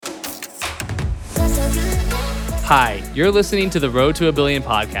Hi, you're listening to the Road to a Billion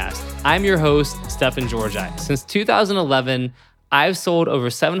podcast. I'm your host, Stefan Georgi. Since 2011, I've sold over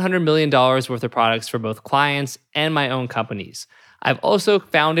 $700 million worth of products for both clients and my own companies. I've also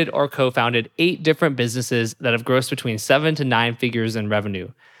founded or co-founded 8 different businesses that have grossed between 7 to 9 figures in revenue.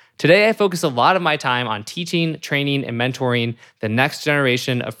 Today, I focus a lot of my time on teaching, training, and mentoring the next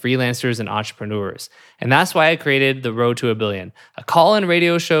generation of freelancers and entrepreneurs. And that's why I created The Road to a Billion, a call-in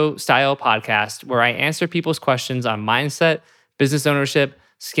radio show style podcast where I answer people's questions on mindset, business ownership,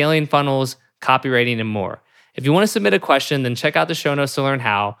 scaling funnels, copywriting, and more. If you want to submit a question, then check out the show notes to learn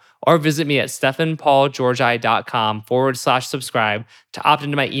how, or visit me at stefanpaulgeorgi.com/subscribe to opt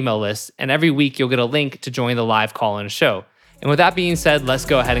into my email list. And every week, you'll get a link to join the live call-in show. And with that being said, let's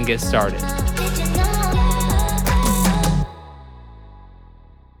go ahead and get started.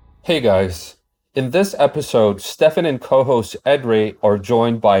 Hey guys, in this episode, Stefan and co-host Ed Ray are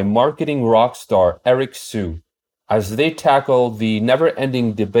joined by marketing rock star Eric Su as they tackle the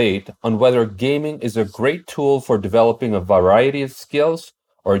never-ending debate on whether gaming is a great tool for developing a variety of skills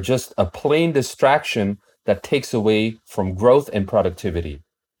or just a plain distraction that takes away from growth and productivity.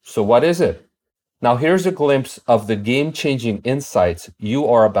 So what is it? Now here's a glimpse of the game-changing insights you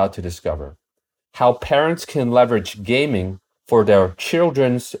are about to discover. How parents can leverage gaming for their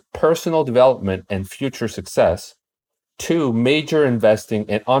children's personal development and future success. 2 major investing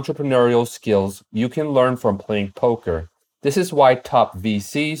and entrepreneurial skills you can learn from playing poker. This is why top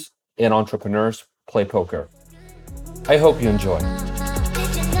VCs and entrepreneurs play poker. I hope you enjoy.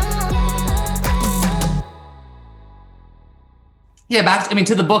 Yeah,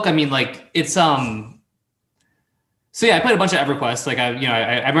 to the book. It's So yeah, I played a bunch of EverQuest. I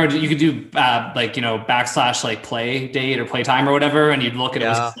remember you could do / play date or play time or whatever, and you'd look at it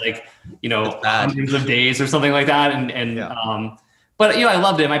was hundreds of days or something like that. But I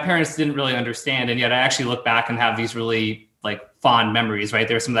loved it. My parents didn't really understand, and yet I actually look back and have these really fond memories. Right,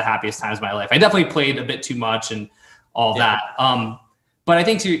 they were some of the happiest times of my life. I definitely played a bit too much and all that. But I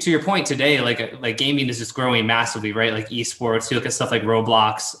think to your point today, like gaming is just growing massively, right? Like esports, you look at stuff like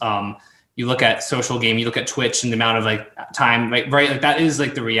Roblox, you look at social game, you look at Twitch and the amount of time, right? Like that is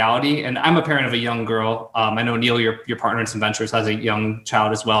the reality. And I'm a parent of a young girl. I know Neil, your partner in some ventures, has a young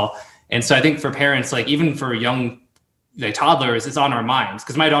child as well. And so I think for parents, even for young toddlers, it's on our minds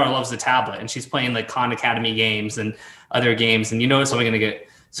because my daughter loves the tablet and she's playing Khan Academy games and other games. And it's only going to get,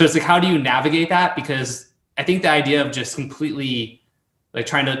 so it's how do you navigate that? Because I think the idea of just completely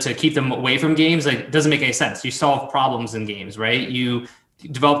trying to keep them away from games, doesn't make any sense. You solve problems in games, right? You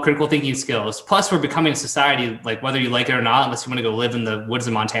develop critical thinking skills. Plus we're becoming a society, whether you like it or not, unless you want to go live in the woods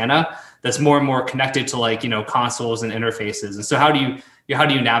of Montana, that's more and more connected to consoles and interfaces. And so how do you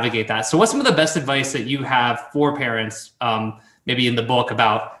navigate that? So what's some of the best advice that you have for parents, maybe in the book,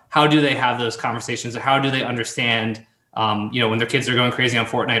 about how do they have those conversations, or how do they understand, when their kids are going crazy on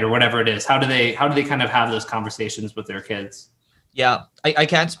Fortnite or whatever it is, how do they kind of have those conversations with their kids? Yeah, I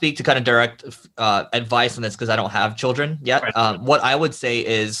can't speak to kind of direct advice on this because I don't have children yet. Right. What I would say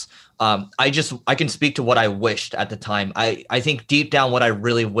is I can speak to what I wished at the time. I think deep down what I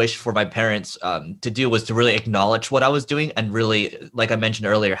really wished for my parents to do was to really acknowledge what I was doing and really, like I mentioned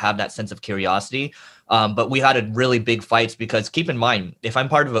earlier, have that sense of curiosity. But we had a really big fights because keep in mind, if I'm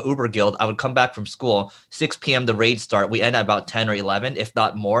part of an Uber guild, I would come back from school, 6 p.m. the raid start. We end at about 10 or 11, if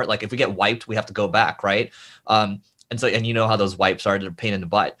not more. If we get wiped, we have to go back, right? And you know how those wipes are, they're a pain in the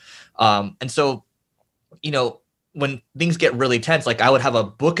butt. And so, when things get really tense, I would have a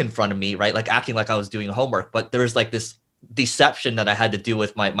book in front of me, right? Acting like I was doing homework, but there was this deception that I had to do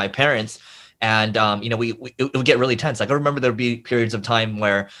with my parents. And, it would get really tense. I remember there'd be periods of time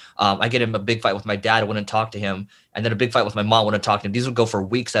where I get in a big fight with my dad, I wouldn't talk to him. And then a big fight with my mom, wouldn't talk to him. These would go for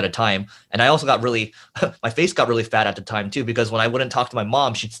weeks at a time. And I also got my face got really fat at the time too, because when I wouldn't talk to my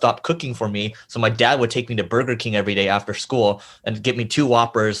mom, she'd stop cooking for me. So my dad would take me to Burger King every day after school and get me 2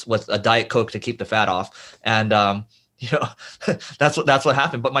 Whoppers with a Diet Coke to keep the fat off. And, that's what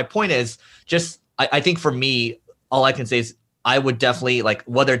happened. But my point is I think for me, all I can say is I would definitely,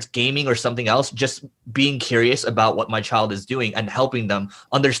 whether it's gaming or something else, just being curious about what my child is doing and helping them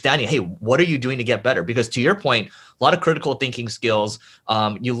understanding, hey, what are you doing to get better? Because to your point, a lot of critical thinking skills,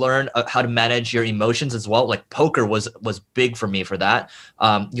 you learn how to manage your emotions as well. Poker was big for me for that.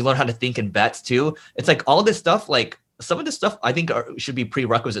 You learn how to think in bets too. It's all this stuff, some of this stuff I think should be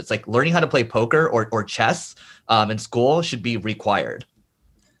prerequisites. Learning how to play poker or chess in school should be required.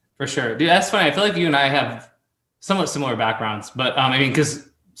 For sure. Dude, that's funny. I feel like you and I have somewhat similar backgrounds, but and I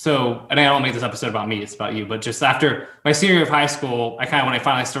don't make this episode about me, it's about you, but just after my senior year of high school, when I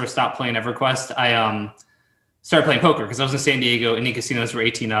finally stopped playing EverQuest, started playing poker because I was in San Diego. Indian casinos were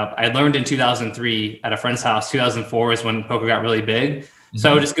 18 up. I learned in 2003 at a friend's house. 2004 is when poker got really big. So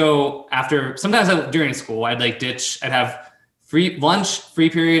I would just go after, sometimes during school, I'd like ditch, I'd have free lunch, free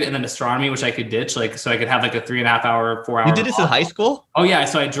period, and then astronomy, which I could ditch, like, so I could have like a 3.5 hour, 4 hour. You did this in high school? Oh yeah.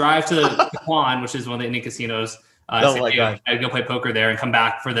 So I drive to Kwan, which is one of the Indian casinos. Oh my God. I'd go play poker there and come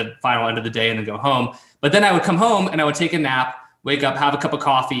back for the final end of the day and then go home. But then I would come home and I would take a nap, wake up, have a cup of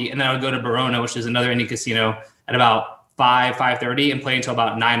coffee, and then I would go to Barona, which is another Indian casino, at about 5:30 and play until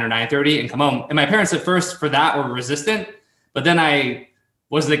about 9 or 9:30 and come home. And my parents at first for that were resistant, but then I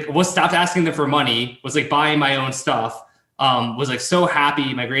was stopped asking them for money, was like buying my own stuff, was like so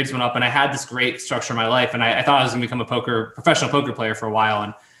happy. My grades went up and I had this great structure in my life. And I thought I was gonna become a professional poker player for a while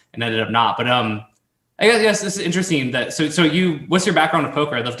and ended up not. But I guess this is interesting that, so what's your background with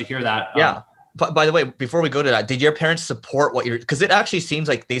poker? I'd love to hear that. Yeah. But by the way, before we go to that, did your parents support what because it actually seems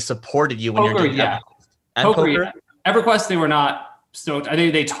like they supported you when you're doing EverQuest. And poker? Yeah. EverQuest, they were not stoked. I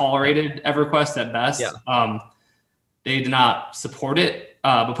think they tolerated EverQuest at best. Yeah. They did not support it.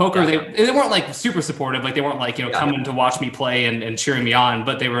 But poker, they weren't like super supportive. Like they weren't like, coming to watch me play and cheering me on,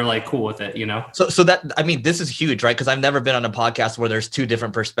 but they were like cool with it, So that, I mean, this is huge, right? Because I've never been on a podcast where there's two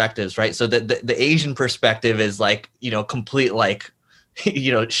different perspectives, right? So the Asian perspective is like, complete like,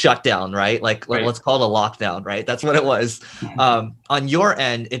 shut down, right? Like right. Let's call it a lockdown, right? That's what it was. On your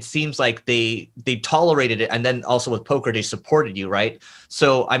end, it seems like they tolerated it, and then also with poker, they supported you, right?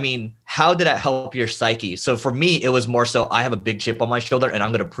 So, I mean, how did that help your psyche? So for me, it was more so I have a big chip on my shoulder, and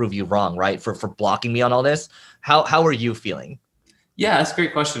I'm going to prove you wrong, right? For blocking me on all this. How are you feeling? Yeah, that's a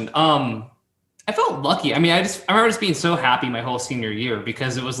great question. I felt lucky. I mean, I remember just being so happy my whole senior year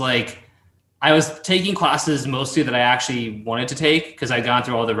because it was like, I was taking classes mostly that I actually wanted to take because I'd gone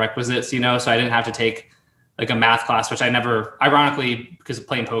through all the requisites, so I didn't have to take like a math class, which I never, ironically, because of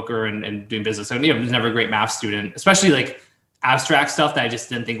playing poker and doing business. So, I was never a great math student, especially like abstract stuff that I just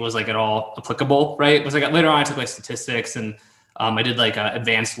didn't think was like at all applicable, right? It was like later on I took like statistics and I did like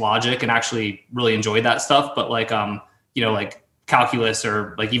advanced logic and actually really enjoyed that stuff. But like, like calculus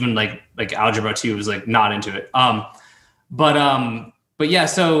or like even like algebra too was like not into it. But yeah,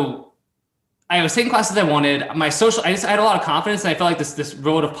 so I was taking classes I wanted. I had a lot of confidence, and I felt like this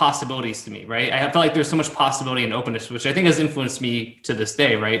road of possibilities to me, right? I felt like there's so much possibility and openness, which I think has influenced me to this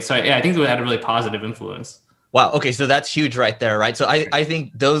day, right? So I think it had a really positive influence. Wow. Okay, so that's huge right there, right? So I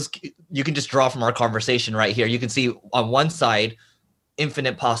think those you can just draw from our conversation right here. You can see on one side,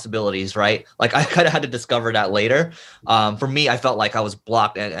 infinite possibilities, right? Like I kind of had to discover that later. For me, I felt like I was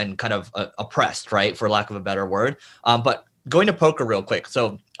blocked and kind of oppressed, right? For lack of a better word. But going to poker real quick.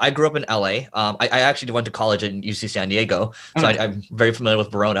 So I grew up in LA. I actually went to college in UC San Diego. So I'm very familiar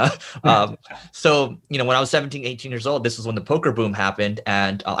with Verona. So, when I was 17, 18 years old, this was when the poker boom happened.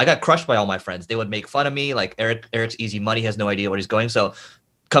 And I got crushed by all my friends. They would make fun of me. Like Eric's easy money, has no idea what he's going. So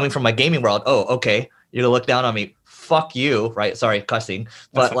coming from my gaming world, oh, okay, you're gonna look down on me. Fuck you, right? Sorry, cussing.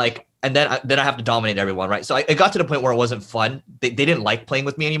 But like, and then I have to dominate everyone, right? So it got to the point where it wasn't fun. They didn't like playing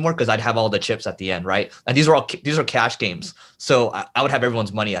with me anymore because I'd have all the chips at the end, right? And these are cash games, so I would have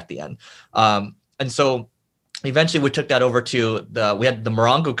everyone's money at the end. And so eventually we took that over to we had the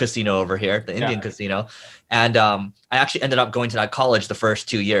Morongo Casino over here, the Indian casino, and I actually ended up going to that college the first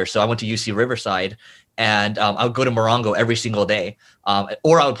 2 years. So I went to UC Riverside, and I would go to Morongo every single day,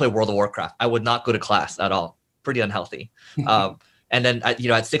 or I would play World of Warcraft. I would not go to class at all. Pretty unhealthy. And then,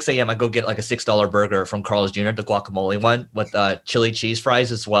 at 6 a.m., I go get like a $6 burger from Carl's Jr., the guacamole one, with chili cheese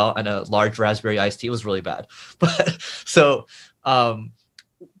fries as well, and a large raspberry iced tea. It was really bad. But so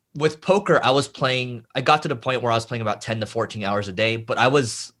with poker, I got to the point where I was playing about 10 to 14 hours a day, but I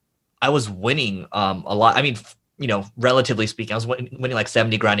was winning a lot. I mean, relatively speaking, I was winning like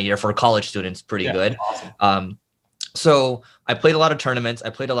 70 grand a year for college students. Pretty good. Awesome. So I played a lot of tournaments. I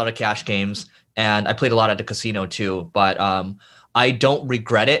played a lot of cash games, and I played a lot at the casino too. But I don't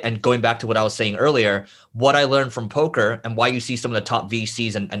regret it. And going back to what I was saying earlier, what I learned from poker and why you see some of the top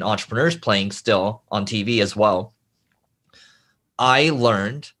VCs and entrepreneurs playing still on TV as well. I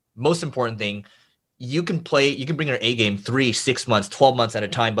learned, most important thing, you can bring your A game 3, 6 months, 12 months at a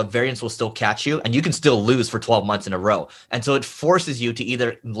time, but variance will still catch you and you can still lose for 12 months in a row. And so it forces you to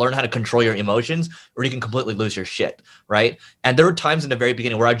either learn how to control your emotions or you can completely lose your shit, right? And there were times in the very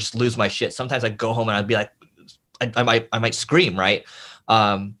beginning where I just lose my shit. Sometimes I'd go home and I'd be like, I might scream, right?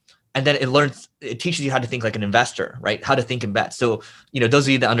 And then it teaches you how to think like an investor, right? How to think and bet. So, those of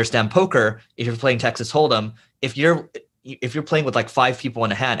you that understand poker, if you're playing Texas Hold'em, if you're playing with like 5 people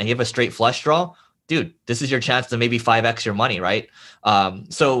in a hand and you have a straight flush draw, dude, this is your chance to maybe 5x your money, right?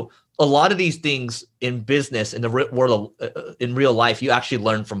 So a lot of these things in business, in the world, in real life, you actually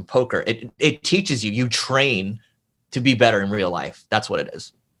learn from poker. It teaches you, you train to be better in real life. That's what it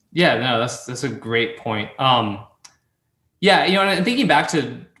is. Yeah, no, that's a great point. Yeah, and thinking back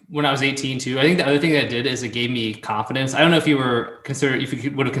to when I was 18 too, I think the other thing that it did is it gave me confidence. I don't know if you would have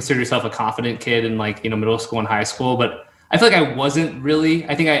considered yourself a confident kid in like, middle school and high school, but I feel like I wasn't really.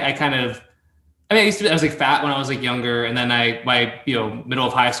 I think I was like fat when I was like younger, and then by middle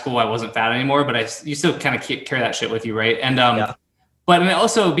of high school I wasn't fat anymore, but you still kind of carry that shit with you, right? And but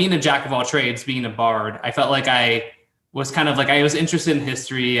also being a jack of all trades, being a bard, I felt like I was kind of like, I was interested in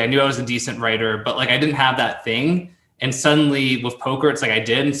history. I knew I was a decent writer, but like I didn't have that thing. And suddenly with poker, it's like I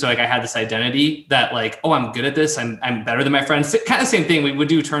did. And so like I had this identity that like, oh, I'm good at this. I'm better than my friends. Kind of same thing. We would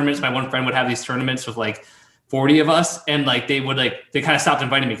do tournaments. My one friend would have these tournaments with like 40 of us. And like they kind of stopped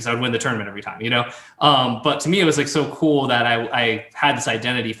inviting me because I would win the tournament every time, But to me, it was like so cool that I had this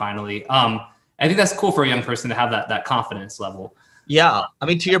identity finally. I think that's cool for a young person to have that confidence level. Yeah. I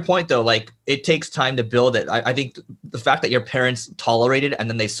mean, to your point though, like it takes time to build it. I think the fact that your parents tolerated and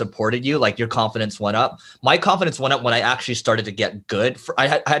then they supported you, like your confidence went up. My confidence went up when I actually started to get good.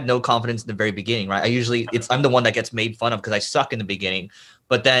 I had no confidence in the very beginning, right? I'm the one that gets made fun of because I suck in the beginning.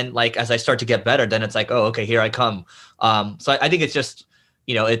 But then like, as I start to get better, then it's like, oh, okay, here I come. So I think it's just,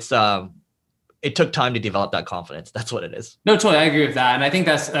 it took time to develop that confidence. That's what it is. No, totally. I agree with that. And I think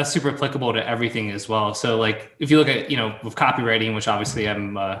that's super applicable to everything as well. So like, if you look at, with copywriting, which obviously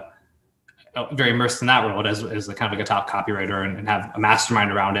I'm very immersed in that world as a kind of like a top copywriter and have a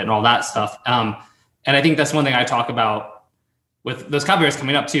mastermind around it and all that stuff. And I think that's one thing I talk about with those copywriters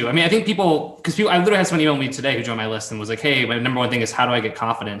coming up too. I mean, I think I literally had someone email me today who joined my list and was like, hey, my number one thing is how do I get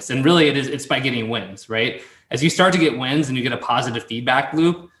confidence? And really it's by getting wins, right? As you start to get wins and you get a positive feedback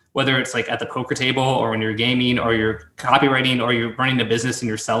loop, whether it's like at the poker table or when you're gaming or you're copywriting or you're running a business and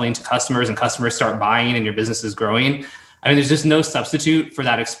you're selling to customers and customers start buying and your business is growing. I mean, there's just no substitute for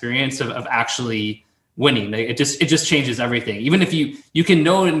that experience of actually winning. Like, it just changes everything. Even if you can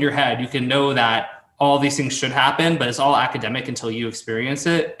know in your head, you can know that all these things should happen, but it's all academic until you experience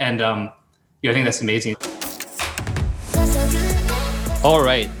it. And I think that's amazing. All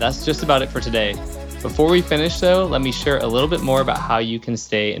right, that's just about it for today. Before we finish though, let me share a little bit more about how you can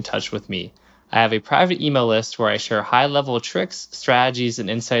stay in touch with me. I have a private email list where I share high-level tricks, strategies, and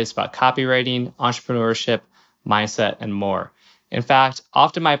insights about copywriting, entrepreneurship, mindset, and more. In fact,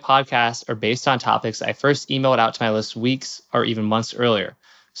 often my podcasts are based on topics I first emailed out to my list weeks or even months earlier.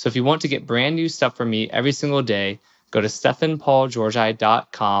 So if you want to get brand new stuff from me every single day, go to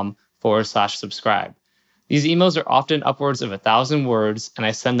stephanpaulgeorgi.com/subscribe. These emails are often upwards of 1,000 words, and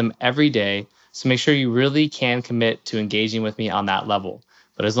I send them every day. So make sure you really can commit to engaging with me on that level.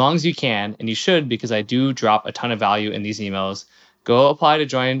 But as long as you can, and you should because I do drop a ton of value in these emails, go apply to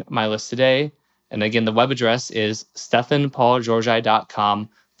join my list today. And again, the web address is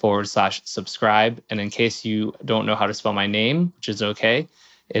stephanpaulgeorgi.com/subscribe. And in case you don't know how to spell my name, which is okay,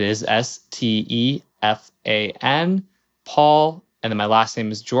 it is STEFAN, Paul, and then my last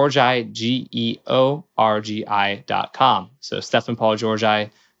name is Georgi, GEORGI.com. So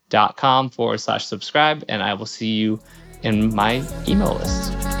stephanpaulgeorgi.com/subscribe, and I will see you in my email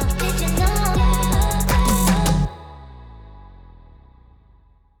list.